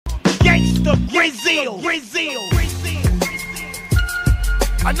Gangsta Brazil.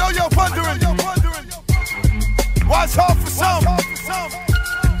 I know you're wondering why it's hard for some,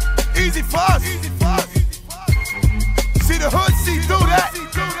 easy for us. See the hood, see through that.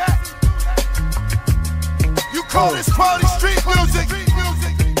 You call this quality street music.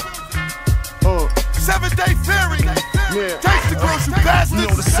 7-day ferry. Takes the girls, you bastards. You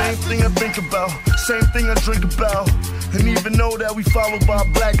know the same thing I think about, same thing I drink about. And even though that we followed by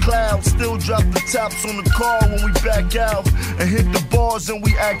black clouds, still drop the tops on the car when we back out, and hit the bars and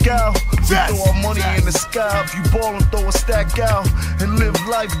we act out. We throw our money in the sky, if you ballin', throw a stack out, and live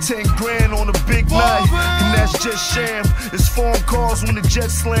life 10 grand on a big night. And that's just sham, it's phone calls when the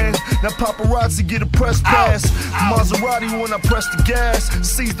jets land. Now paparazzi get a press pass, Maserati when I press the gas.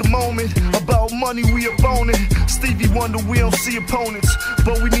 Seize the moment, about money we up on it. Stevie Wonder, we don't see opponents,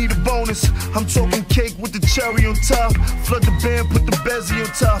 but we need a bonus. I'm talking cake with the cherry on top. Flood the band, put the bezzy on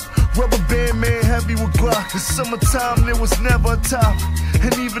top. Rubber band man heavy with Glock. It's summertime, there was never a top.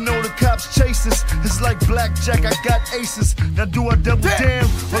 And even though the cops chase us, it's like blackjack, I got aces. Now do I double down,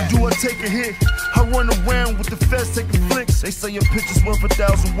 or do I take a hit? I run around with the feds taking flicks. They say your picture's worth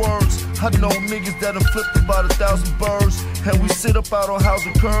 1,000 words. I know niggas that have flipped about 1,000 birds. And we sit up out on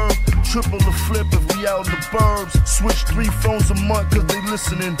Housing Curve, triple the flip if we out in the burbs. Switch 3 phones a month cause they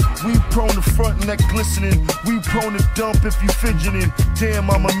listening. We prone to front neck glistening. We prone to dump if you fidgeting. Damn,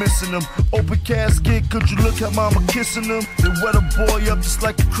 mama missing them. Open casket, could you look at mama kissing them? They wet a boy up just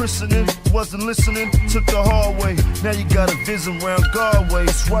like a christening. Wasn't listening, took the hard way. Now you gotta visit round Godway.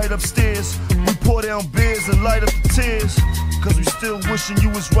 It's right upstairs. We pour down beers and light up the tears, cause we still wishing you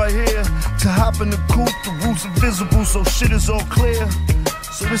was right here. To hop in the coupe, the roof's invisible, so shit is all clear.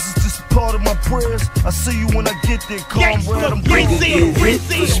 So this is just a part of my prayers. I see you when I get there, comrade. I'm Brazil. Hit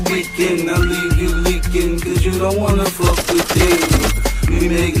for speaking, I'll leave you leaking, cause you don't wanna fuck with them. We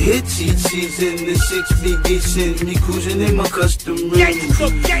make hits each season, the 6 be decent. Me cruising in my custom rim.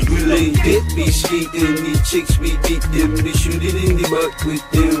 We lay dip, be skeeting, these chicks we beat them. They shoot it in the butt with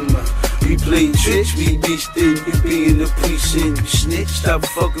them. We play tricks, we beast them. You be in the precinct, you snitch, stop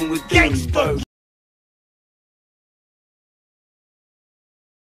fucking with them.